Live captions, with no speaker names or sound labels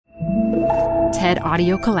TED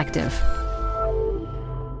Audio Collective.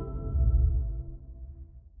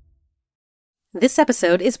 This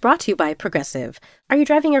episode is brought to you by Progressive. Are you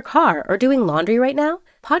driving your car or doing laundry right now?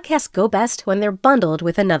 Podcasts go best when they're bundled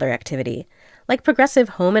with another activity. Like Progressive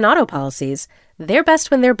home and auto policies, they're best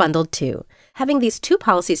when they're bundled too. Having these two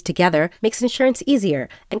policies together makes insurance easier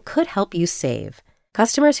and could help you save.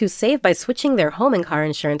 Customers who save by switching their home and car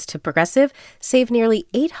insurance to Progressive save nearly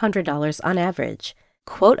 $800 on average.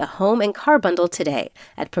 Quote a home and car bundle today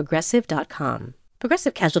at Progressive.com.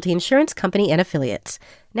 Progressive Casualty Insurance Company and Affiliates.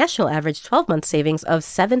 National average 12-month savings of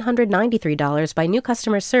 $793 by new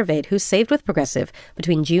customers surveyed who saved with Progressive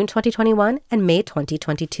between June 2021 and May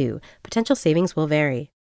 2022. Potential savings will vary.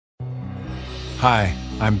 Hi,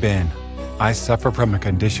 I'm Ben. I suffer from a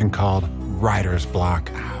condition called writer's block.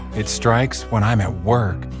 It strikes when I'm at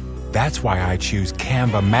work. That's why I choose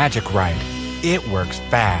Canva Magic Write. It works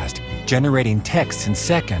fast, generating texts in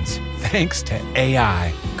seconds, thanks to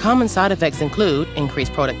AI. Common side effects include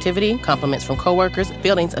increased productivity, compliments from coworkers,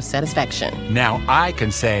 feelings of satisfaction. Now I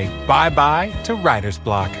can say bye-bye to writer's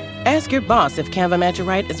block. Ask your boss if Canva Magic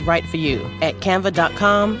Write is right for you at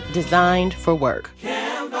canva.com, designed for work.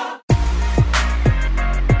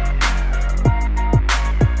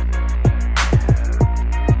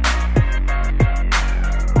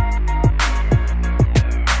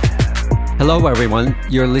 Hello, everyone.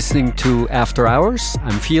 You're listening to After Hours.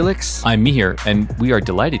 I'm Felix. I'm Mihir, and we are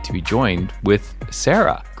delighted to be joined with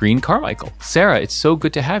Sarah Greene Carmichael. Sarah, it's so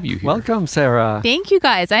good to have you here. Welcome, Sarah. Thank you,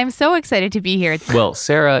 guys. I'm so excited to be here. Well,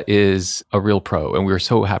 Sarah is a real pro, and we're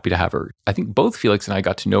so happy to have her. I think both Felix and I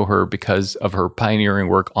got to know her because of her pioneering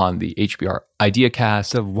work on the HBR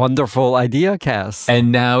IdeaCast. The wonderful IdeaCast.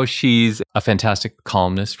 And now she's a fantastic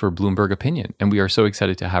columnist for Bloomberg Opinion, and we are so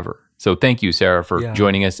excited to have her. So thank you, Sarah, for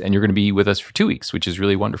joining us. And you're going to be with us for 2 weeks, which is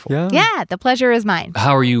really wonderful. Yeah, the pleasure is mine.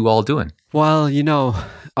 How are you all doing? Well,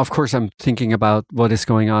 of course, I'm thinking about what is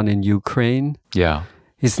going on in Ukraine. Yeah.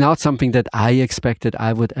 It's not something that I expected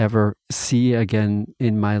I would ever see again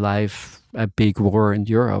in my life, a big war in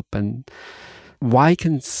Europe. And why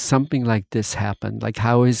can something like this happen? Like,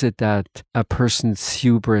 how is it that a person's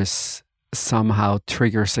hubris somehow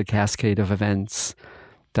triggers a cascade of events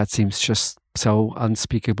that seems just so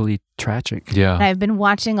unspeakably tragic? Yeah. I've been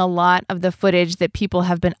watching a lot of the footage that people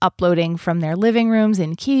have been uploading from their living rooms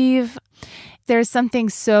in Kyiv. There's something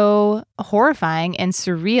so horrifying and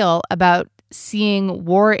surreal about seeing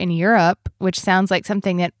war in Europe, which sounds like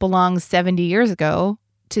something that belongs 70 years ago,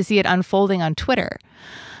 to see it unfolding on Twitter.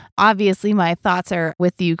 Obviously, my thoughts are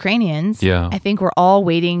with the Ukrainians. Yeah. I think we're all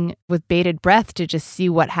waiting with bated breath to just see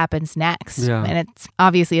what happens next. Yeah. And it's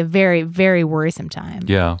obviously a very, very worrisome time.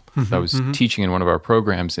 Yeah. I was teaching in one of our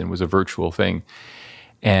programs, and it was a virtual thing.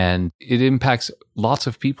 And it impacts lots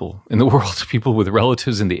of people in the world, people with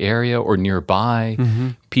relatives in the area or nearby,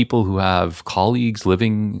 people who have colleagues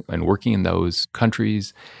living and working in those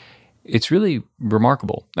countries. It's really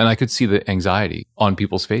remarkable. And I could see the anxiety on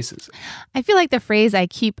people's faces. I feel like the phrase I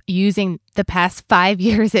keep using the past 5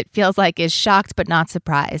 years, it feels like, is shocked but not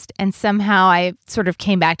surprised. And somehow I sort of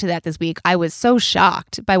came back to that this week. I was so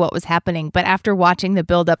shocked by what was happening. But after watching the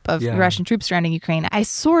buildup of Russian troops surrounding Ukraine, I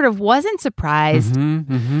sort of wasn't surprised.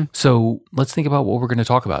 So let's think about what we're going to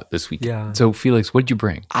talk about this week. Yeah. So Felix, what did you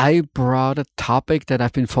bring? I brought a topic that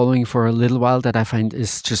I've been following for a little while that I find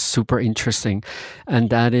is just super interesting. And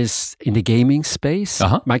that is in the gaming space,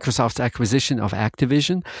 Microsoft's acquisition of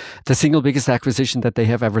Activision, the single biggest acquisition that they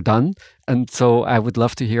have ever done. And so I would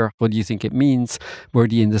love to hear what you think it means, where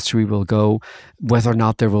the industry will go, whether or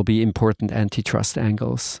not there will be important antitrust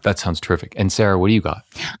angles. That sounds terrific. And Sarah, what do you got?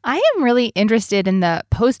 I am really interested in the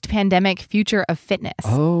post-pandemic future of fitness.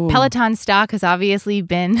 Peloton stock has obviously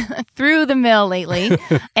been through the mill lately.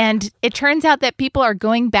 And it turns out that people are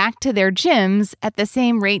going back to their gyms at the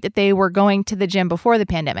same rate that they were going to the gym before the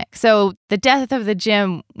pandemic. So the death of the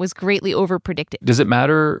gym was greatly overpredicted. Does it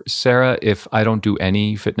matter, Sarah, if I don't do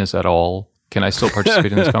any fitness at all? Can I still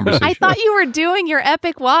participate in this conversation? I thought you were doing your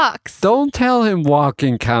epic walks. Don't tell him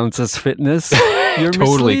walking counts as fitness. You're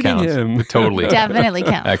totally misleading counts. him. Totally counts. Definitely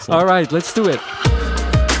counts. Excellent. All right, let's do it.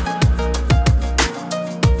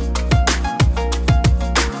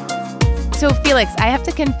 So Felix, I have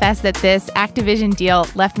to confess that this Activision deal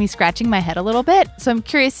left me scratching my head a little bit. So I'm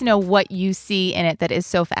curious to know what you see in it that is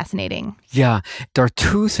so fascinating. Yeah, there are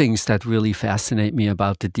two things that really fascinate me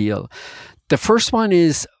about the deal. The first one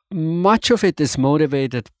is much of it is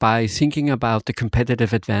motivated by thinking about the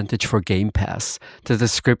competitive advantage for Game Pass, the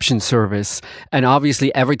subscription service. And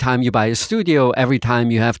obviously, every time you buy a studio, every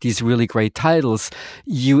time you have these really great titles,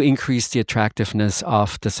 you increase the attractiveness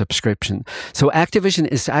of the subscription. So Activision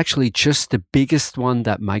is actually just the biggest one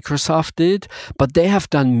that Microsoft did, but they have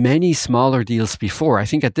done many smaller deals before. I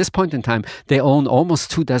think at this point in time, they own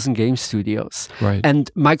almost 24 game studios. Right.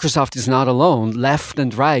 And Microsoft is not alone. Left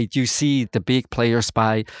and right, you see the big players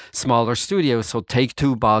buy smaller studios. So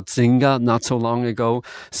Take-Two bought Zynga not so long ago.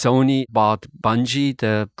 Sony bought Bungie,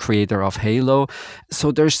 the creator of Halo.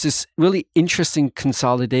 So there's this really interesting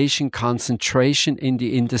consolidation, concentration in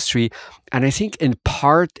the industry. And I think in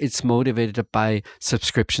part it's motivated by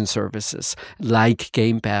subscription services like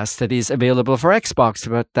Game Pass that is available for Xbox,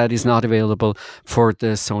 but that is not available for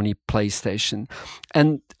the Sony PlayStation.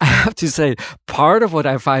 And I have to say, part of what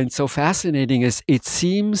I find so fascinating is it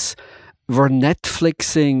seems we're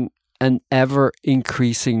Netflixing an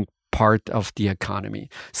ever-increasing part of the economy.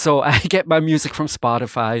 So I get my music from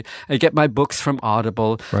Spotify, I get my books from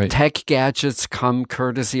Audible, right. Tech gadgets come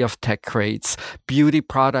courtesy of Tech Crates, beauty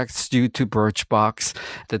products due to Birchbox.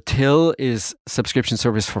 The Till is subscription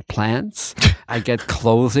service for plants. I get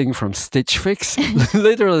clothing from Stitch Fix.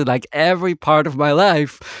 Literally, like every part of my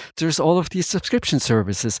life, there's all of these subscription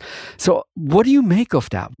services. So what do you make of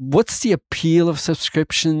that? What's the appeal of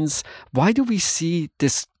subscriptions? Why do we see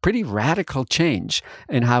this pretty radical change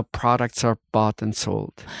in how products are bought and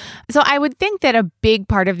sold? So I would think that a big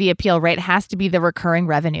part of the appeal, right, has to be the recurring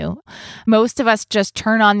revenue. Most of us just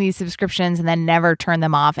turn on these subscriptions and then never turn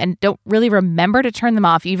them off and don't really remember to turn them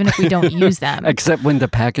off even if we don't use them. Except when the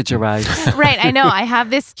package arrives. Right, I know. I have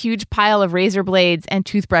this huge pile of razor blades and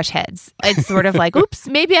toothbrush heads. It's sort of like, oops,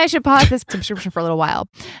 maybe I should pause this subscription for a little while.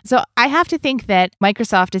 So I have to think that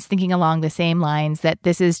Microsoft is thinking along the same lines, that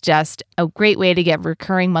this is just a great way to get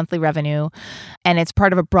recurring monthly revenue, and it's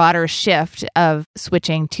part of a broader shift of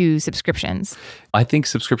switching to subscriptions. I think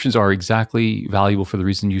subscriptions are exactly valuable for the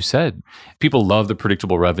reason you said. People love the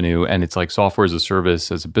predictable revenue, and it's like software as a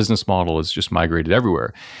service, as a business model, is just migrated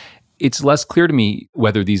everywhere. It's less clear to me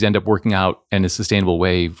whether these end up working out in a sustainable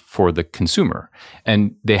way for the consumer.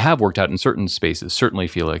 And they have worked out in certain spaces. Certainly,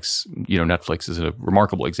 Felix, Netflix is a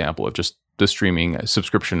remarkable example of just the streaming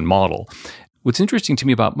subscription model. What's interesting to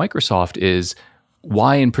me about Microsoft is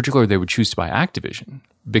why in particular they would choose to buy Activision,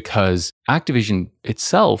 because Activision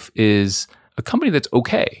itself is a company that's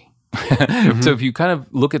okay. Mm-hmm. So if you kind of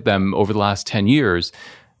look at them over the last 10 years,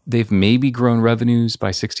 they've maybe grown revenues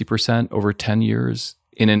by 60% over 10 years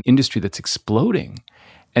in an industry that's exploding.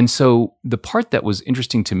 And so the part that was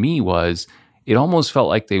interesting to me was it almost felt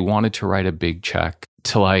like they wanted to write a big check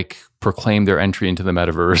to proclaim their entry into the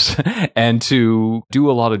metaverse and to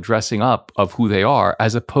do a lot of dressing up of who they are,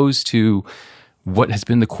 as opposed to what has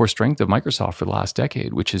been the core strength of Microsoft for the last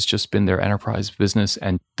decade, which has just been their enterprise business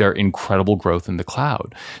and their incredible growth in the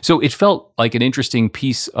cloud. So it felt like an interesting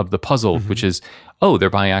piece of the puzzle, mm-hmm. which is, they're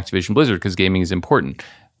buying Activision Blizzard because gaming is important.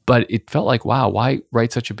 But it felt like, wow, why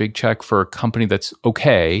write such a big check for a company that's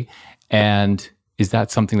okay? And is that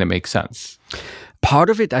something that makes sense? Part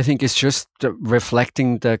of it, I think, is just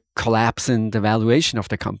reflecting the collapse in the valuation of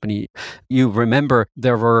the company. You remember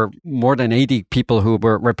there were more than 80 people who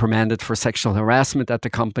were reprimanded for sexual harassment at the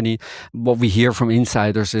company. What we hear from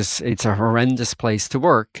insiders is it's a horrendous place to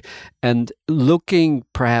work. And looking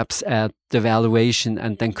perhaps at the valuation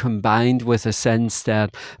and then combined with a sense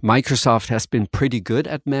that Microsoft has been pretty good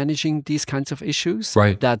at managing these kinds of issues,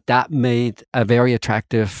 right, that made a very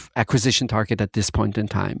attractive acquisition target at this point in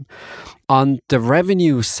time. On the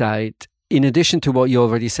revenue side, in addition to what you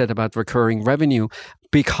already said about recurring revenue,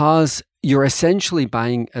 because you're essentially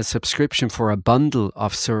buying a subscription for a bundle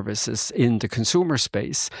of services in the consumer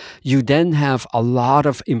space, you then have a lot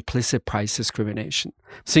of implicit price discrimination.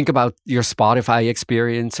 Think about your Spotify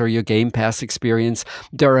experience or your Game Pass experience.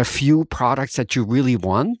 There are a few products that you really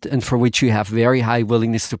want and for which you have very high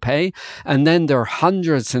willingness to pay. And then there are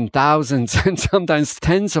hundreds and thousands and sometimes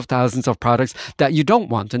tens of thousands of products that you don't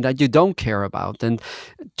want and that you don't care about. And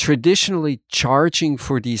traditionally, charging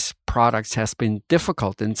for these products has been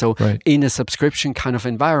difficult. And so in a subscription kind of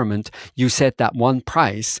environment, you set that one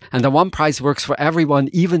price, and the one price works for everyone,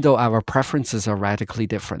 even though our preferences are radically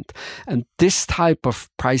different. And this type of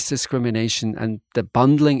price discrimination and the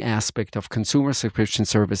bundling aspect of consumer subscription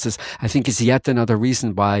services, I think, is yet another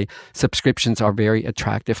reason why subscriptions are very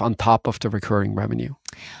attractive on top of the recurring revenue.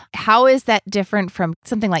 How is that different from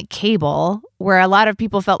something like cable, where a lot of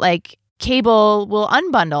people felt like cable will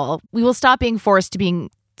unbundle? We will stop being forced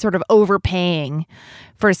to sort of overpaying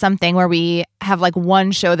for something where we have like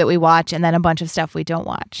one show that we watch and then a bunch of stuff we don't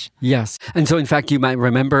watch. Yes. And so, in fact, you might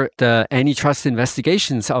remember the antitrust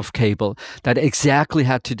investigations of cable that exactly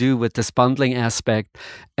had to do with this bundling aspect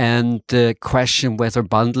and the question whether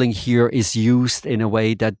bundling here is used in a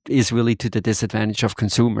way that is really to the disadvantage of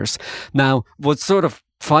consumers. Now, what's sort of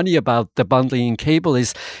funny about the bundling in cable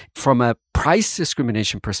is from a price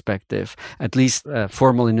discrimination perspective, at least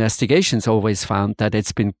formal investigations always found that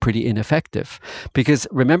it's been pretty ineffective. Because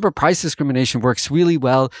remember, price discrimination works really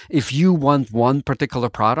well if you want one particular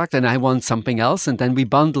product and I want something else, and then we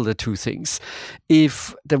bundle the two things.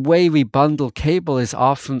 If the way we bundle cable is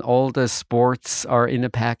often all the sports are in a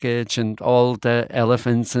package and all the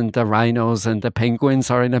elephants and the rhinos and the penguins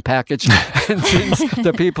are in a package, and since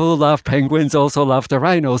the people who love penguins also love the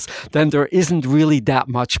rhinos, then there isn't really that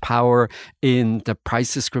much power in the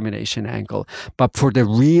price discrimination angle. But for the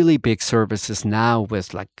really big services now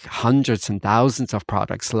with like hundreds and thousands of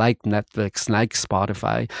products like Netflix, like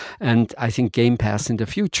Spotify, and I think Game Pass in the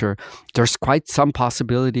future, there's quite some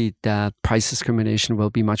possibility that price discrimination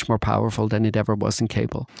will be much more powerful than it ever was in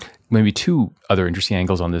cable. Maybe two other interesting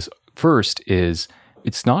angles on this. First is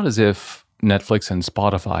it's not as if Netflix and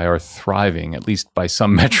Spotify are thriving, at least by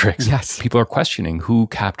some metrics. Yes. People are questioning who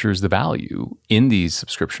captures the value in these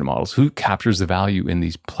subscription models, who captures the value in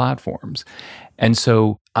these platforms. And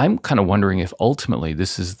so I'm kind of wondering if ultimately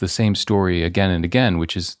this is the same story again and again,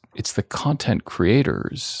 which is it's the content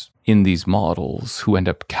creators in these models who end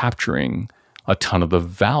up capturing a ton of the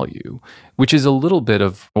value, which is a little bit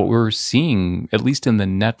of what we're seeing, at least in the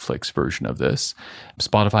Netflix version of this.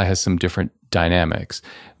 Spotify has some different dynamics,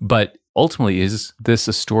 but ultimately, is this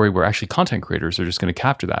a story where actually content creators are just going to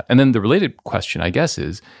capture that? And then the related question, I guess,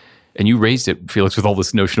 is, and you raised it, Felix, with all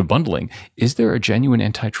this notion of bundling, is there a genuine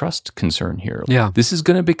antitrust concern here? Yeah. This is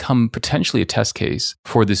going to become potentially a test case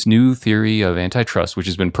for this new theory of antitrust, which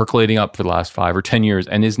has been percolating up for the last 5 or 10 years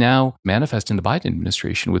and is now manifest in the Biden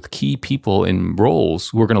administration with key people in roles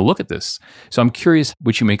who are going to look at this. So I'm curious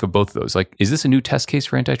what you make of both of those. Like, is this a new test case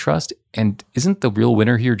for antitrust? And isn't the real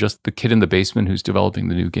winner here just the kid in the basement who's developing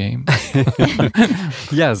the new game?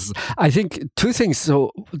 Yes. I think two things.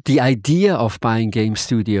 So the idea of buying game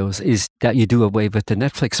studios is that you do away with the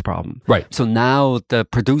Netflix problem. Right. So now the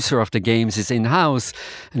producer of the games is in-house.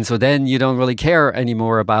 And so then you don't really care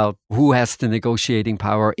anymore about who has the negotiating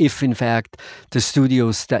power if, in fact, the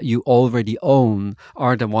studios that you already own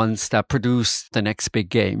are the ones that produce the next big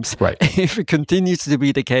games. Right. If it continues to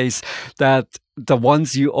be the case that the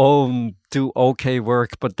ones you own do okay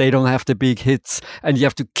work, but they don't have the big hits, and you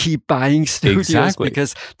have to keep buying studios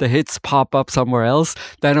because the hits pop up somewhere else,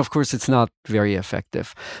 then of course it's not very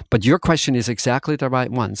effective. But your question is exactly the right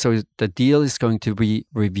one. So the deal is going to be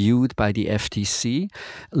reviewed by the FTC.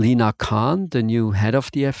 Lina Khan, the new head of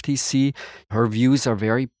the FTC, her views are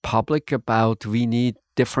very public about we need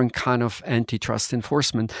different kind of antitrust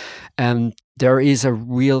enforcement. And there is a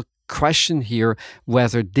real question here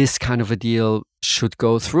whether this kind of a deal should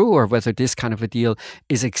go through or whether this kind of a deal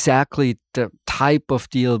is exactly the type of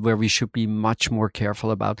deal where we should be much more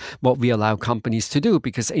careful about what we allow companies to do,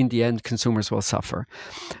 because in the end, consumers will suffer.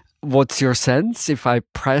 What's your sense? If I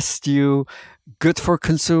pressed you, good for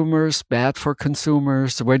consumers, bad for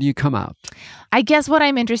consumers, where do you come out? I guess what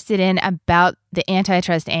I'm interested in about the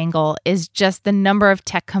antitrust angle is just the number of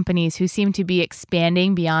tech companies who seem to be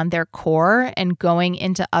expanding beyond their core and going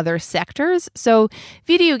into other sectors. So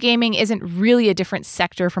video gaming isn't really a different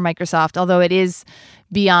sector for Microsoft, although it is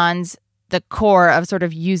beyond the core of sort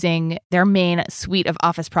of using their main suite of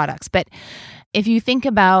Office products. But if you think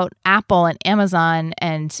about Apple and Amazon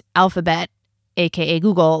and Alphabet, aka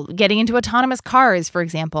Google, getting into autonomous cars, for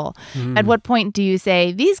example, at what point do you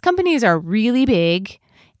say these companies are really big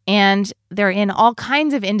and they're in all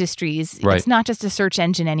kinds of industries? Right. It's not just a search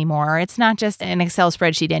engine anymore. It's not just an Excel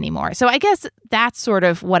spreadsheet anymore. So I guess that's sort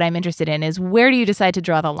of what I'm interested in, is where do you decide to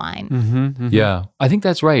draw the line? Yeah, I think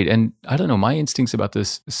that's right. And I don't know, my instincts about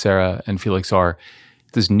this, Sarah and Felix, are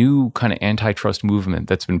this new kind of antitrust movement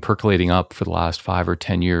that's been percolating up for the last 5 or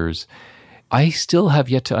 10 years. I still have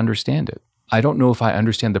yet to understand it. I don't know if I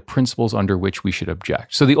understand the principles under which we should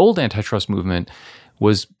object. So the old antitrust movement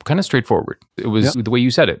was kind of straightforward. It was the way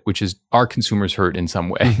you said it, which is, are consumers hurt in some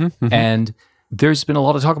way? And there's been a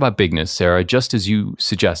lot of talk about bigness, Sarah, just as you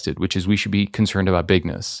suggested, which is we should be concerned about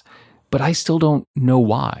bigness. But I still don't know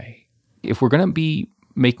why. If we're going to be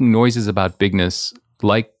making noises about bigness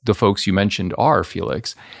like the folks you mentioned are,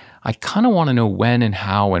 Felix, I kind of want to know when and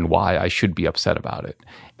how and why I should be upset about it.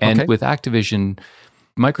 And with Activision,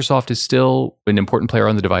 Microsoft is still an important player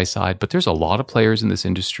on the device side, but there's a lot of players in this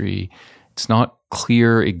industry. It's not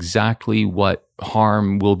clear exactly what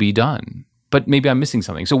harm will be done. But maybe I'm missing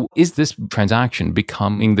something. So is this transaction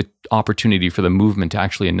becoming the opportunity for the movement to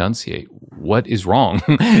actually enunciate what is wrong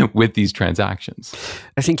with these transactions?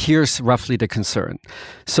 I think here's roughly the concern.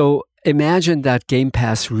 So imagine that Game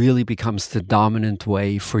Pass really becomes the dominant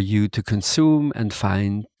way for you to consume and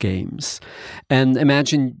find games. And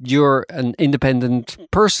imagine you're an independent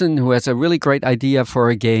person who has a really great idea for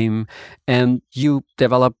a game and you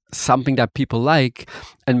develop something that people like.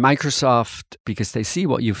 And Microsoft, because they see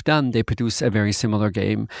what you've done, they produce a very similar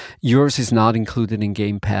game. Yours is not included in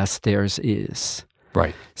Game Pass, theirs is.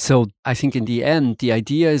 Right. So I think in the end, the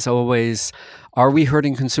idea is always, are we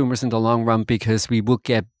hurting consumers in the long run because we will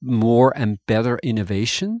get more and better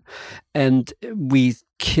innovation? And we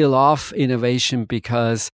kill off innovation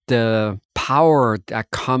because the power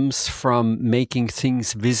that comes from making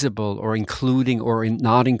things visible or including or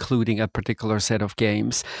not including a particular set of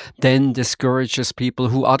games then discourages people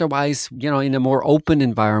who otherwise, in a more open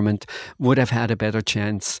environment would have had a better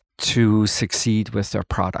chance to succeed with their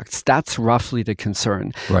products. That's roughly the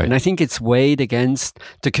concern. Right. And I think it's weighed against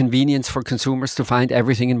the convenience for consumers to find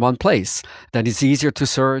everything in one place. That it's easier to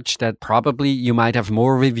search, that probably you might have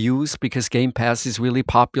more reviews because Game Pass is really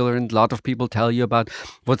popular and a lot of people tell you about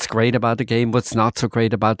what's great about the game, what's not so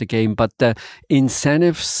great about the game, but the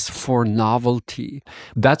incentives for novelty.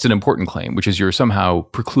 That's an important claim, which is you're somehow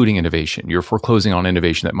precluding innovation. You're foreclosing on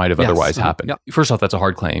innovation that might have otherwise happened. Yep. First off, that's a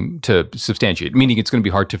hard claim to substantiate, meaning it's going to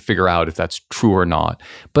be hard to figure out if that's true or not.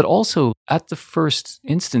 But also, at the first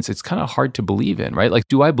instance, it's kind of hard to believe in, right? Like,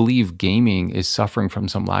 do I believe gaming is suffering from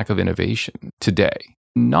some lack of innovation today?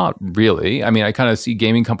 Not really. I mean, I kind of see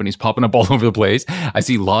gaming companies popping up all over the place. I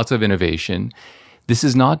see lots of innovation. This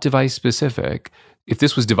is not device specific. If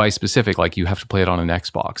this was device specific, like you have to play it on an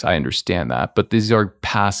Xbox, I understand that. But these are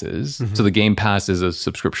passes. Mm-hmm. So the Game Pass is a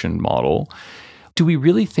subscription model. Do we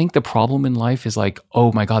really think the problem in life is like,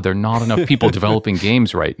 oh my God, there are not enough people developing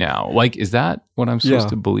games right now? Like, is that what I'm supposed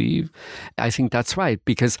to believe? I think that's right.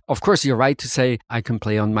 Because, of course, you're right to say, I can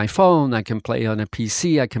play on my phone, I can play on a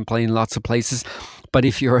PC, I can play in lots of places. But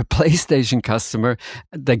if you're a PlayStation customer,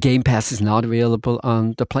 the Game Pass is not available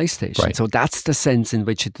on the PlayStation. Right. So that's the sense in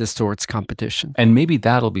which it distorts competition. And maybe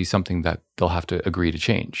that'll be something that they'll have to agree to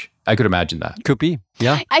change. I could imagine that. Could be,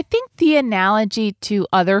 yeah. I think the analogy to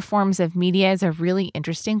other forms of media is a really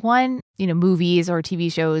interesting one, movies or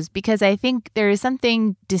TV shows, because I think there is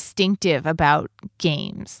something distinctive about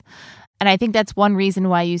games. And I think that's one reason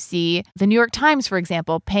why you see the New York Times, for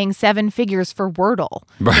example, paying 7 figures for Wordle.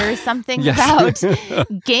 Right. There is something about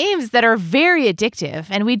games that are very addictive.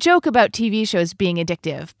 And we joke about TV shows being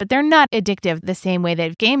addictive, but they're not addictive the same way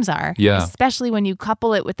that games are. Yeah. Especially when you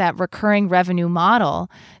couple it with that recurring revenue model.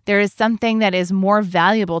 There is something that is more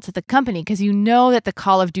valuable to the company because you know that the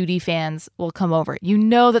Call of Duty fans will come over. You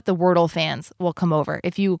know that the Wordle fans will come over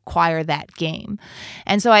if you acquire that game.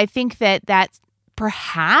 And so I think that that's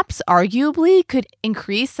perhaps, arguably, could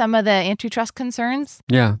increase some of the antitrust concerns.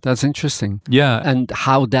 Yeah, that's interesting. Yeah. And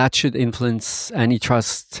how that should influence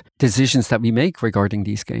antitrust decisions that we make regarding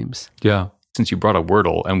these games. Yeah. Since you brought up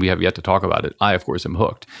Wordle, and we have yet to talk about it, I, of course, am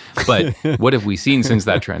hooked. But what have we seen since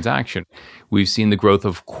that transaction? We've seen the growth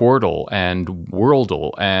of Quordle and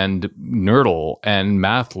Worldle and Nerdle and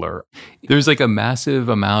Mathler. There's like a massive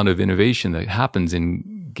amount of innovation that happens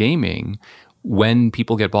in gaming when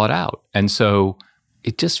people get bought out. And so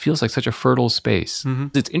it just feels like such a fertile space. Mm-hmm.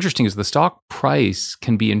 It's interesting is the stock price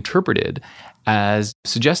can be interpreted as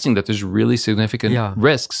suggesting that there's really significant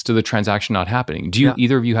risks to the transaction not happening. Do you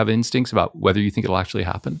either of you have instincts about whether you think it'll actually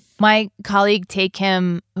happen? My colleague Take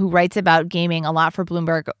Kim, who writes about gaming a lot for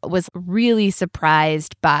Bloomberg, was really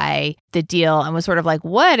surprised by the deal and was sort of like,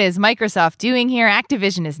 what is Microsoft doing here?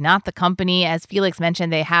 Activision is not the company. As Felix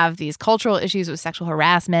mentioned, they have these cultural issues with sexual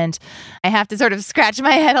harassment. I have to sort of scratch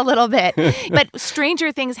my head a little bit. But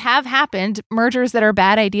stranger things have happened. Mergers that are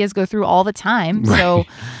bad ideas go through all the time. Right. So,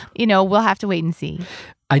 we'll have to wait and see.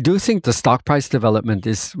 I do think the stock price development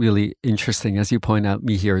is really interesting, as you point out,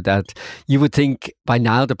 Mihir, that you would think by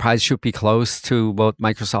now the price should be close to what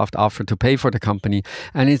Microsoft offered to pay for the company.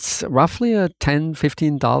 And it's roughly a $10,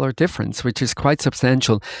 $15 difference, which is quite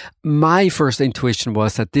substantial. My first intuition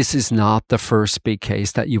was that this is not the first big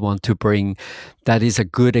case that you want to bring. That is a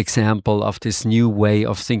good example of this new way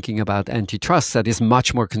of thinking about antitrust that is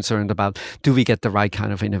much more concerned about, do we get the right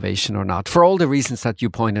kind of innovation or not? For all the reasons that you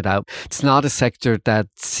pointed out, it's not a sector that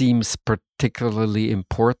seems particularly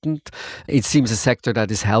important. It seems a sector that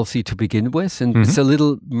is healthy to begin with. And it's a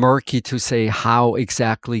little murky to say how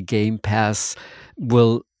exactly Game Pass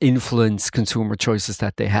will influence consumer choices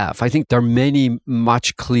that they have. I think there are many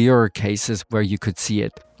much clearer cases where you could see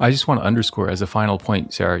it. I just want to underscore as a final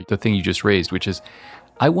point, Sarah, the thing you just raised, which is,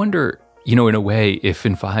 I wonder, in a way, if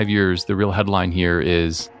in 5 years, the real headline here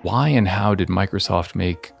is, why and how did Microsoft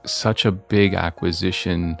make such a big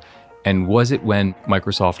acquisition? And was it when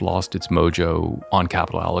Microsoft lost its mojo on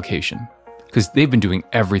capital allocation? Because they've been doing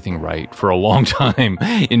everything right for a long time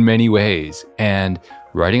in many ways. And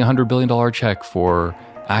writing a $100 billion check for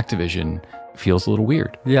Activision feels a little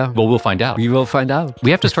weird. Yeah. Well, we'll find out. We will find out.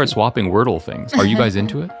 We have to start swapping Wordle things. Are you guys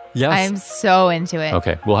into it? Yes. I'm so into it.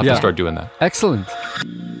 Okay. We'll have to start doing that. Excellent.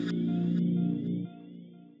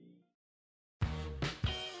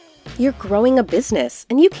 You're growing a business,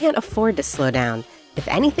 and you can't afford to slow down. If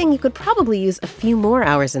anything, you could probably use a few more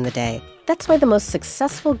hours in the day. That's why the most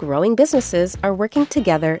successful growing businesses are working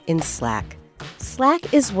together in Slack.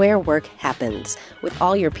 Slack is where work happens, with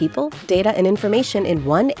all your people, data, and information in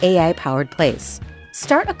one AI-powered place.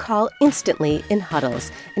 Start a call instantly in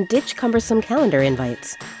huddles and ditch cumbersome calendar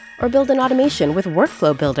invites. Or build an automation with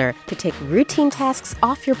Workflow Builder to take routine tasks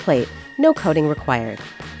off your plate, no coding required.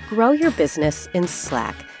 Grow your business in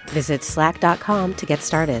Slack. Visit slack.com to get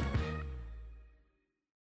started.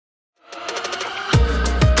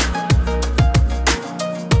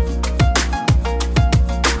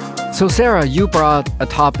 So Sarah, you brought a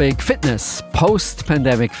topic, fitness,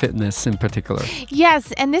 post-pandemic fitness in particular.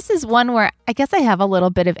 Yes, and this is one where I guess I have a little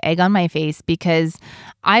bit of egg on my face because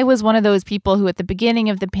I was one of those people who at the beginning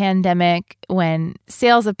of the pandemic, when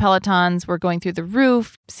sales of Pelotons were going through the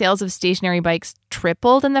roof, sales of stationary bikes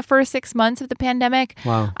tripled in the first 6 months of the pandemic.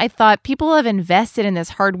 Wow. I thought people have invested in this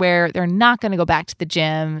hardware. They're not going to go back to the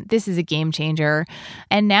gym. This is a game changer.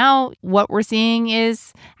 And now what we're seeing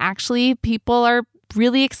is actually people are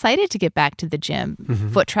really excited to get back to the gym.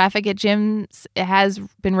 Mm-hmm. Foot traffic at gyms has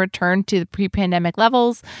been returned to the pre-pandemic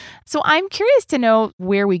levels. So I'm curious to know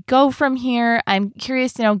where we go from here. I'm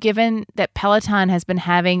curious to know, given that Peloton has been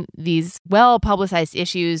having these well-publicized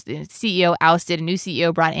issues, the CEO ousted, a new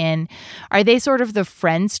CEO brought in, are they sort of the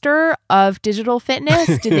Friendster of digital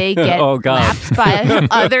fitness? Do they get lapped by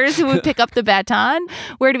others who would pick up the baton?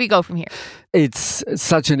 Where do we go from here? It's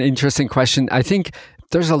such an interesting question. I think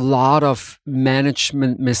there's a lot of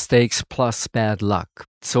management mistakes plus bad luck.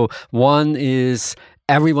 So one is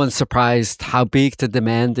everyone's surprised how big the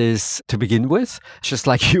demand is to begin with, just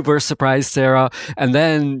like you were surprised, Sarah. And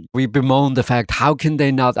then we bemoan the fact, how can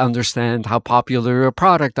they not understand how popular your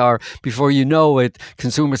product are? Before you know it,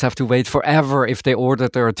 consumers have to wait forever if they order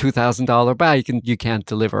their $2,000 bike and you can't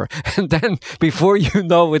deliver. And then before you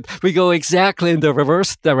know it, we go exactly in the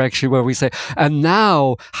reverse direction where we say, and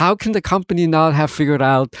now how can the company not have figured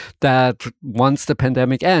out that once the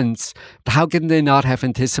pandemic ends, how can they not have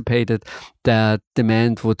anticipated that demand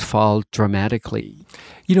would fall dramatically?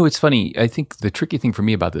 It's funny. I think the tricky thing for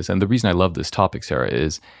me about this, and the reason I love this topic, Sarah,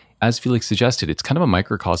 is, as Felix suggested, it's kind of a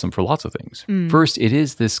microcosm for lots of things. First, it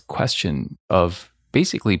is this question of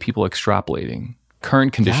basically people extrapolating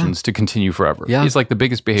current conditions to continue forever. Yeah. It's like the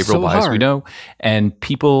biggest behavioral bias we know. And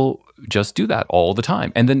people just do that all the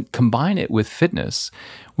time. And then combine it with fitness,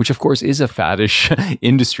 which of course is a faddish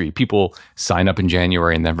industry. People sign up in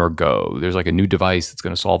January and never go. There's like a new device that's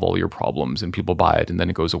going to solve all your problems and people buy it and then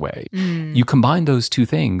it goes away. You combine those two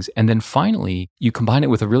things and then finally you combine it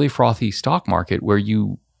with a really frothy stock market where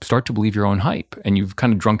you start to believe your own hype and you've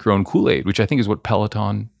kind of drunk your own Kool-Aid, which I think is what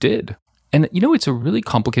Peloton did. And, it's a really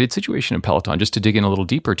complicated situation in Peloton, just to dig in a little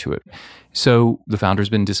deeper to it. So the founder's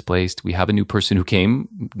been displaced. We have a new person who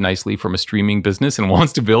came nicely from a streaming business and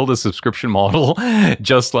wants to build a subscription model,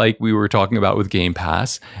 just like we were talking about with Game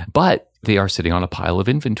Pass. But they are sitting on a pile of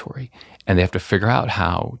inventory, and they have to figure out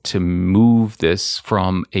how to move this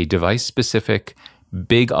from a device-specific,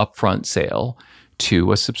 big upfront sale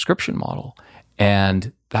to a subscription model.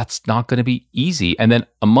 And that's not going to be easy. And then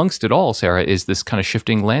amongst it all, Sarah, is this kind of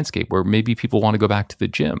shifting landscape where maybe people want to go back to the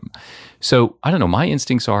gym. So I don't know, my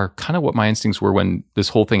instincts are kind of what my instincts were when this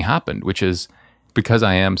whole thing happened, which is because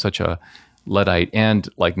I am such a Luddite and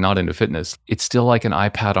like not into fitness, it's still like an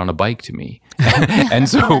iPad on a bike to me. And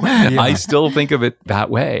so I still think of it that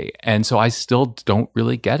way. And so I still don't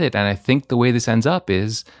really get it. And I think the way this ends up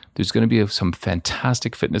is there's going to be some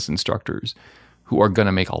fantastic fitness instructors who are going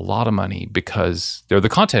to make a lot of money because they're the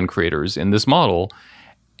content creators in this model.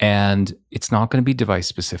 And it's not going to be device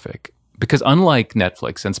specific. Because unlike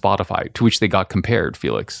Netflix and Spotify, to which they got compared,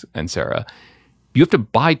 Felix and Sarah, you have to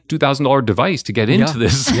buy $2,000 device to get into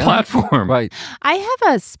this platform. Right. I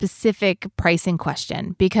have a specific pricing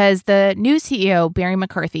question because the new CEO, Barry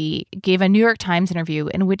McCarthy, gave a New York Times interview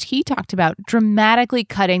in which he talked about dramatically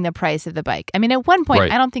cutting the price of the bike. I mean, at one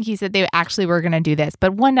point, I don't think he said they actually were going to do this,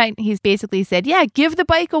 but one night he's basically said, yeah, give the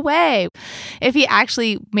bike away. If he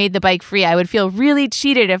actually made the bike free, I would feel really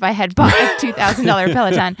cheated if I had bought a $2,000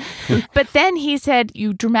 Peloton. But then he said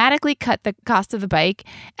you dramatically cut the cost of the bike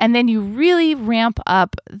and then you really ramp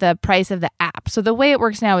up the price of the app. So the way it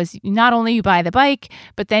works now is not only you buy the bike,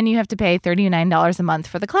 but then you have to pay $39 a month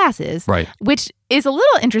for the classes, which is a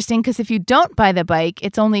little interesting because if you don't buy the bike,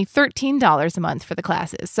 it's only $13 a month for the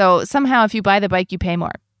classes. So somehow if you buy the bike, you pay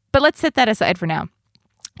more. But let's set that aside for now.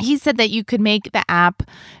 He said that you could make the app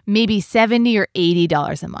maybe $70 or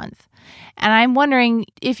 $80 a month. And I'm wondering,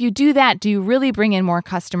 if you do that, do you really bring in more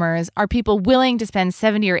customers? Are people willing to spend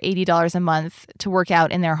 $70 or $80 a month to work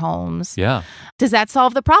out in their homes? Yeah. Does that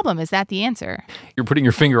solve the problem? Is that the answer? You're putting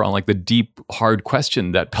your finger on like the deep, hard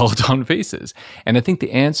question that Peloton faces. And I think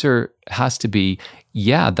the answer has to be,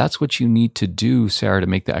 yeah, that's what you need to do, Sarah, to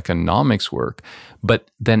make the economics work. But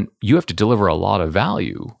then you have to deliver a lot of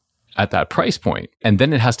value at that price point. And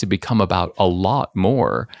then it has to become about a lot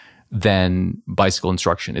more than bicycle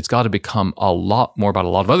instruction. It's got to become a lot more about a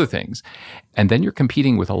lot of other things. And then you're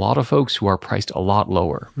competing with a lot of folks who are priced a lot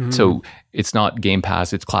lower. So it's not Game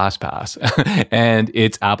Pass, it's Class Pass, and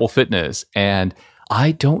it's Apple Fitness. And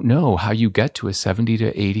I don't know how you get to a $70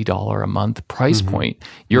 to $80 a month price point.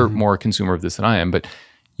 You're more a consumer of this than I am, but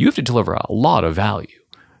you have to deliver a lot of value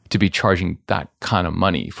to be charging that kind of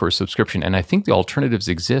money for a subscription. And I think the alternatives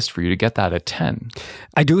exist for you to get that at 10.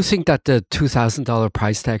 I do think that the $2,000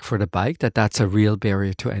 price tag for the bike, that's a real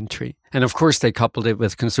barrier to entry. And of course, they coupled it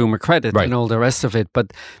with consumer credit and all the rest of it.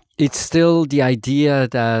 But it's still the idea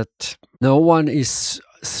that no one is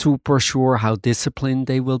super sure how disciplined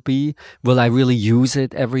they will be. Will I really use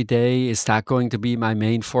it every day? Is that going to be my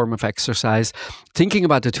main form of exercise? Thinking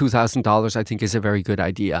about the $2,000, I think, is a very good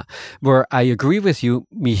idea. Where I agree with you,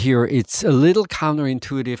 Mihir, it's a little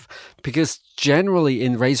counterintuitive because generally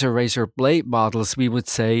in razor blade models, we would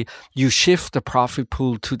say you shift the profit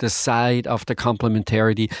pool to the side of the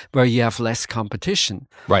complementarity where you have less competition.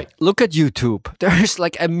 Right. Look at YouTube. There's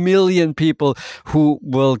like 1 million people who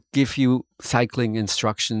will give you cycling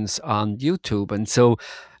instructions on YouTube. And so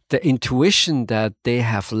the intuition that they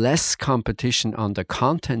have less competition on the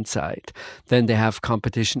content side than they have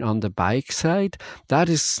competition on the bike side, that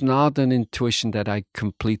is not an intuition that I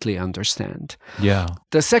completely understand. Yeah.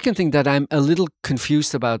 The second thing that I'm a little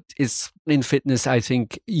confused about is in fitness, I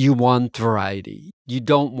think you want variety. You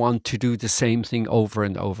don't want to do the same thing over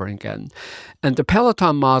and over again. And the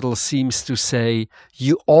Peloton model seems to say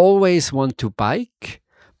you always want to bike,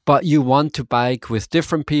 but you want to bike with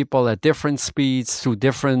different people at different speeds through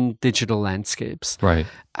different digital landscapes. Right.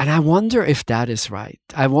 And I wonder if that is right.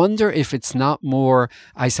 I wonder if it's not more,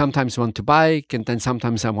 I sometimes want to bike, and then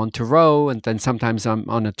sometimes I want to row, and then sometimes I'm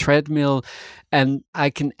on a treadmill. And I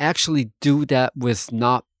can actually do that with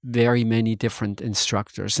not very many different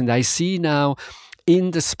instructors. And I see now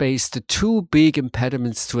in the space, the two big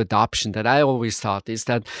impediments to adoption that I always thought is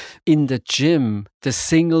that in the gym, the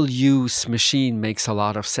single-use machine makes a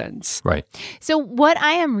lot of sense. Right. So what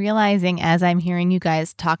I am realizing as I'm hearing you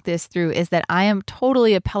guys talk this through is that I am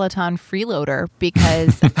totally a Peloton freeloader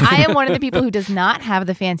because I am one of the people who does not have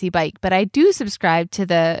the fancy bike, but I do subscribe to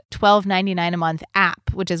the $12.99 a month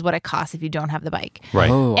app, which is what it costs if you don't have the bike.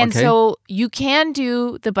 Right. Oh, okay. And so you can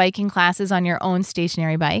do the biking classes on your own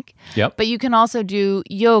stationary bike. Yep. But you can also do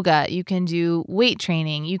yoga, you can do weight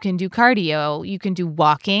training, you can do cardio, you can do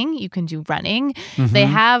walking, you can do running. Mm-hmm. They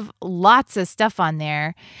have lots of stuff on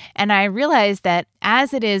there. And I realized that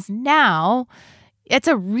as it is now, it's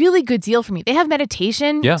a really good deal for me. They have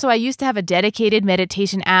meditation. Yeah. So I used to have a dedicated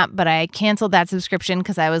meditation app, but I canceled that subscription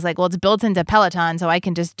because I was like, well, it's built into Peloton, so I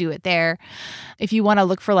can just do it there. If you want to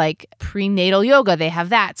look for like prenatal yoga, they have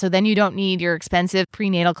that. So then you don't need your expensive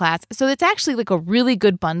prenatal class. So it's actually like a really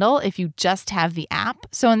good bundle if you just have the app.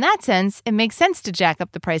 So in that sense, it makes sense to jack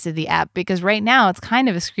up the price of the app because right now it's kind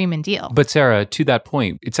of a screaming deal. But Sarah, to that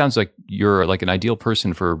point, it sounds like you're like an ideal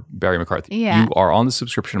person for Barry McCarthy. Yeah. You are on the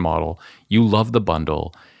subscription model. You love the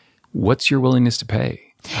bundle. What's your willingness to pay?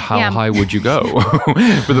 How high would you go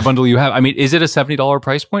for the bundle you have? I mean, is it a $70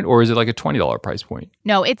 price point or is it like a $20 price point?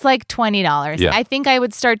 No, it's like $20. Yeah. I think I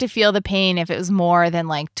would start to feel the pain if it was more than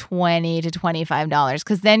like $20 to $25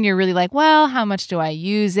 because then you're really like, well, how much do I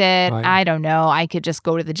use it? Right. I don't know. I could just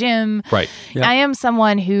go to the gym. Right. Yeah. I am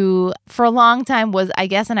someone who for a long time was, I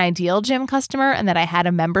guess, an ideal gym customer and that I had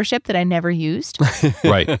a membership that I never used.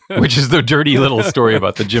 Right. Which is the dirty little story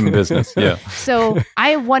about the gym business. Yeah. So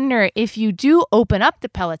I wonder if you do open up the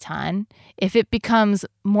Peloton, if it becomes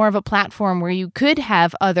more of a platform where you could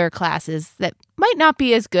have other classes that might not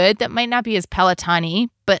be as good, that might not be as Peloton-y,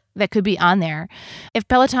 but that could be on there. If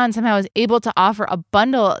Peloton somehow is able to offer a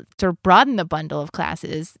bundle, to broaden the bundle of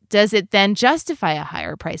classes, does it then justify a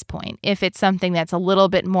higher price point if it's something that's a little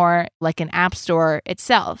bit more like an app store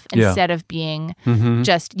itself instead of being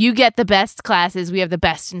just, you get the best classes, we have the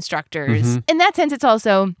best instructors. In that sense, it's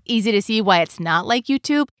also easy to see why it's not like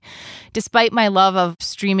YouTube. Despite my love of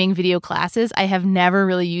streaming video classes, I have never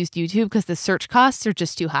really used YouTube because the search costs are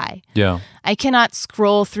just too high. Yeah. I cannot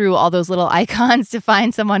scroll through all those little icons to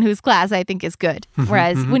find someone whose class I think is good.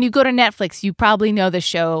 Whereas when you go to Netflix, you probably know the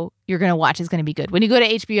show you're going to watch is going to be good. When you go to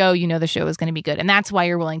HBO, you know the show is going to be good. And that's why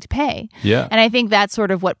you're willing to pay. Yeah. And I think that's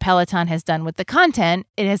sort of what Peloton has done with the content.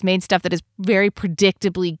 It has made stuff that is very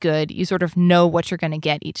predictably good. You sort of know what you're going to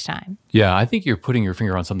get each time. Yeah, I think you're putting your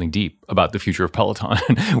finger on something deep about the future of Peloton,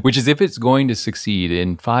 which is if it's going to succeed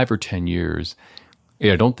in 5 or 10 years,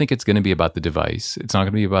 I don't think it's going to be about the device. It's not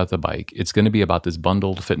going to be about the bike. It's going to be about this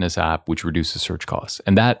bundled fitness app, which reduces search costs.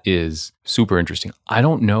 And that is super interesting. I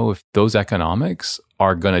don't know if those economics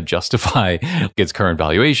are going to justify its current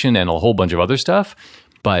valuation and a whole bunch of other stuff.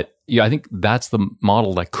 But yeah, I think that's the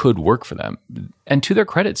model that could work for them. And to their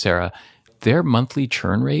credit, Sarah, their monthly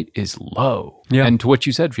churn rate is low. Yeah. And to what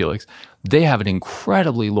you said, Felix, they have an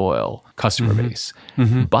incredibly loyal customer base.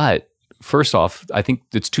 But first off, I think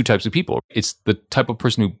it's two types of people. It's the type of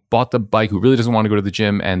person who bought the bike who really doesn't want to go to the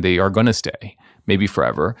gym and they are going to stay, maybe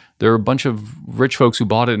forever. There are a bunch of rich folks who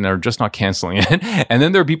bought it and are just not canceling it. And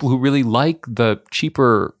then there are people who really like the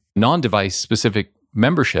cheaper non-device specific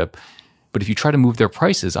membership. But if you try to move their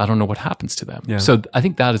prices, I don't know what happens to them. Yeah. So I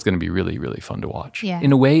think that is going to be really, really fun to watch. Yeah.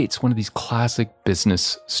 In a way, it's one of these classic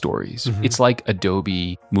business stories. It's like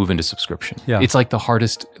Adobe moving to subscription. Yeah. It's like the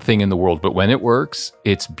hardest thing in the world. But when it works,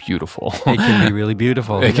 it's beautiful. It can be really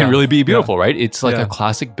beautiful. It can really be beautiful, right? It's like a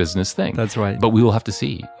classic business thing. That's right. But we will have to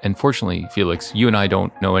see. And fortunately, Felix, you and I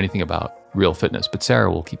don't know anything about real fitness, but Sarah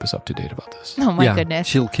will keep us up to date about this. Oh my goodness.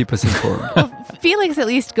 She'll keep us informed. Well, Felix at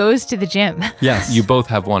least goes to the gym. Yes. You both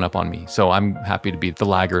have one up on me, so I'm happy to be the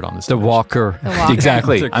laggard on this. The walker.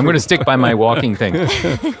 Exactly. I'm going to stick by my walking thing.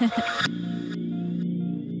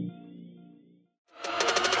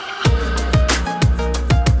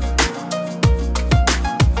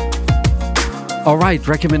 All right,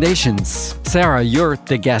 recommendations. Sarah, you're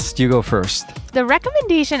the guest. You go first. The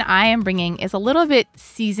recommendation I am bringing is a little bit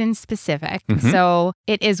season specific. So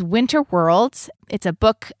it is Winter Worlds. It's a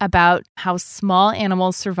book about how small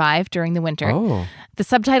animals survive during the winter. Oh. The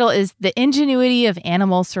subtitle is The Ingenuity of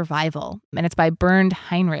Animal Survival, and it's by Bernd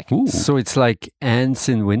Heinrich. Ooh. So it's like ants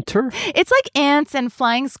in winter? It's like ants and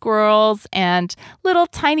flying squirrels and little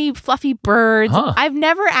tiny fluffy birds. I've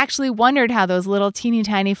never actually wondered how those little teeny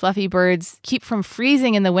tiny fluffy birds keep from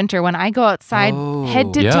freezing in the winter when I go outside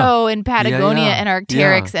head to toe in Patagonia and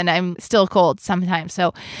Arc'teryx and I'm still cold sometimes.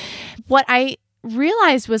 So what I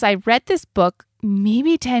realized was I read this book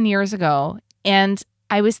maybe 10 years ago and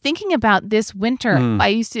I was thinking about this winter. I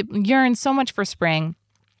used to yearn so much for spring.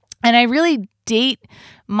 And I really date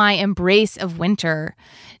my embrace of winter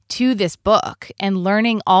to this book and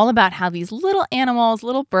learning all about how these little animals,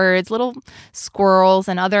 little birds, little squirrels,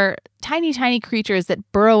 and other tiny, tiny creatures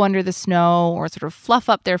that burrow under the snow or sort of fluff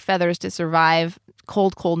up their feathers to survive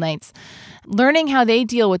cold, cold nights, learning how they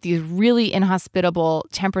deal with these really inhospitable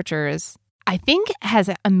temperatures, I think has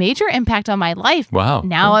a major impact on my life. Wow.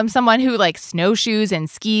 Now I'm someone who likes snowshoes and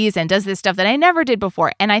skis and does this stuff that I never did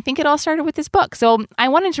before. And I think it all started with this book. So I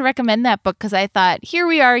wanted to recommend that book because I thought, here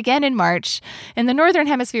we are again in March and the Northern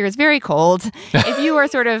Hemisphere is very cold. If you are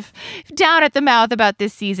sort of down at the mouth about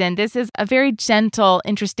this season, this is a very gentle,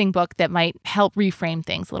 interesting book that might help reframe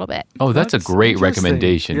things a little bit. Oh, that's a great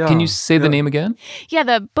recommendation. Yeah. Can you say the name again? Yeah,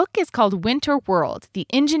 the book is called Winter World, The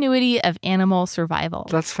Ingenuity of Animal Survival.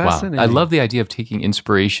 That's fascinating. Wow. I love the idea of taking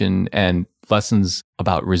inspiration and lessons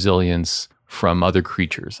about resilience from other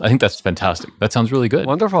creatures. I think that's fantastic. That sounds really good.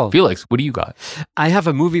 Wonderful. Felix, what do you got? I have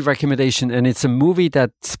a movie recommendation, and it's a movie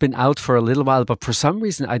that's been out for a little while, but for some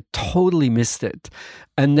reason I totally missed it.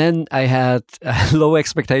 And then I had low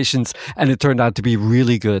expectations, and it turned out to be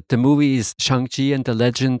really good. The movie is Shang-Chi and the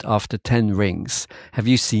Legend of the Ten Rings. Have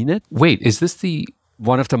you seen it? Wait, is this the...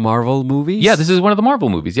 one of the Marvel movies? Yeah, this is one of the Marvel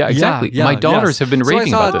movies. Yeah, exactly. My daughters have been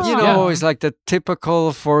raving about this. It's like the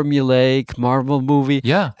typical formulaic Marvel movie.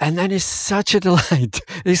 Yeah. And then it's such a delight.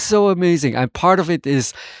 It's so amazing. And part of it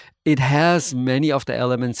is it has many of the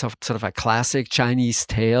elements of sort of a classic Chinese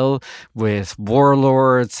tale with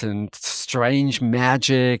warlords and strange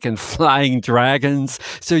magic and flying dragons.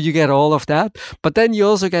 So you get all of that. But then you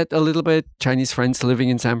also get a little bit Chinese friends living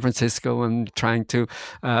in San Francisco and trying to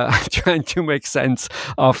make sense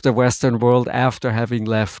of the Western world after having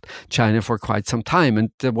left China for quite some time.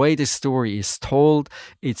 And the way the story is told,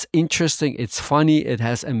 it's interesting, it's funny, it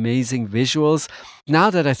has amazing visuals.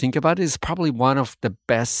 Now that I think about it, it's probably one of the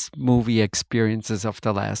best movie experiences of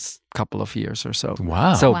the last couple of years or so.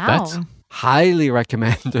 Wow. So that's highly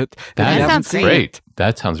recommended. That sounds great.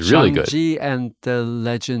 That sounds really good. Shang-Chi and the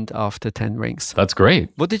Legend of the Ten Rings. That's great.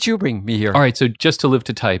 What did you bring me here? All right, so just to live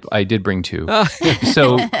to type, I did bring two.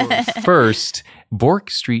 So first,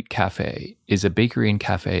 Bourke Street Cafe is a bakery and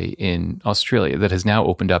cafe in Australia that has now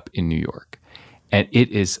opened up in New York. And it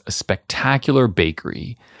is a spectacular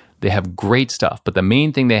bakery. They have great stuff, but the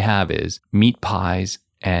main thing they have is meat pies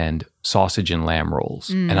and sausage and lamb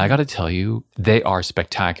rolls. And I got to tell you, they are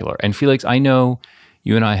spectacular. And Felix, I know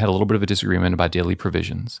you and I had a little bit of a disagreement about daily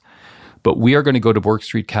provisions, but we are going to go to Bourke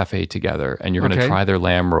Street Cafe together, and you're going to try their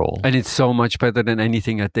lamb roll. And it's so much better than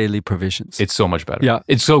anything at Daily Provisions. It's so much better. Yeah.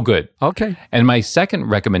 It's so good. Okay. And my second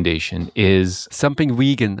recommendation is... something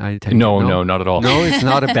vegan, I take No, not at all. No, it's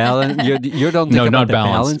not a balance. You don't think about the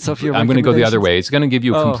balance of your I'm going to go the other recommendations? way. It's going to give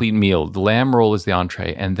you a complete meal. The lamb roll is the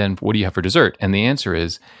entree, and then what do you have for dessert? And the answer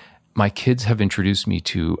is, my kids have introduced me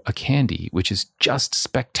to a candy, which is just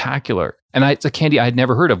spectacular. And it's a candy I had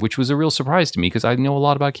never heard of, which was a real surprise to me because I know a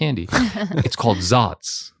lot about candy. It's called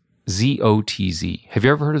Zotz. Z-O-T-Z. Have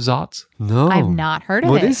you ever heard of Zotz? No. I've not heard of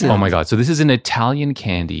it. What is it? Oh my God. So this is an Italian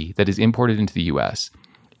candy that is imported into the US.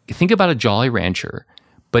 Think about a Jolly Rancher,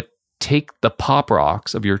 but take the Pop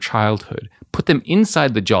Rocks of your childhood, put them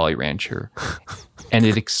inside the Jolly Rancher, and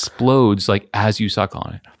it explodes like as you suck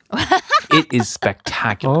on it. It is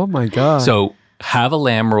spectacular. Oh my God. So have a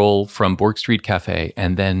lamb roll from Bourke Street Cafe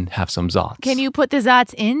and then have some Zotz. Can you put the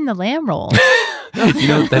Zotz in the lamb roll? You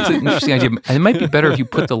know, that's an interesting idea. And it might be better if you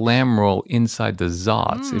put the lamb roll inside the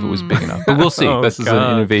Zotz if it was big enough. But we'll see. This is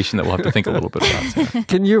an innovation that we'll have to think a little bit about.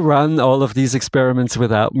 Can you run all of these experiments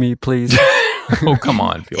without me, please? Oh, come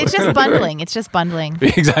on, Felix. It's just bundling. It's just bundling.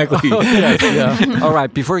 Exactly. Yes, yeah. All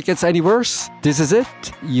right, before it gets any worse, this is it.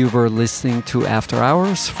 You were listening to After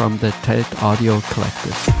Hours from the TED Audio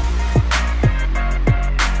Collective.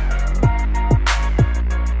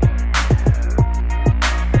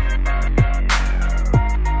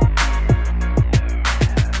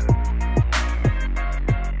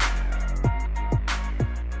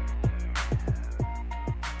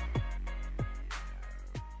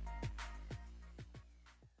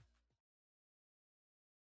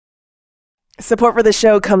 Support for the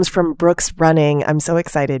show comes from Brooks Running. I'm so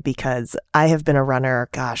excited because I have been a runner,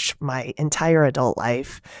 my entire adult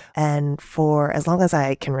life. And for as long as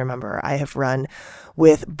I can remember, I have run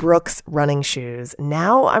with Brooks running shoes.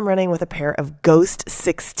 Now I'm running with a pair of Ghost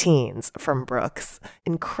 16s from Brooks.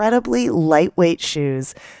 Incredibly lightweight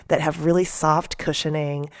shoes that have really soft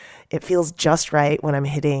cushioning. It feels just right when I'm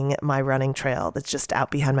hitting my running trail that's just out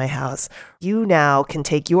behind my house. You now can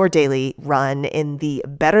take your daily run in the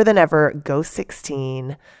better than ever Ghost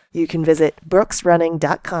 16. You can visit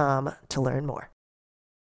brooksrunning.com to learn more.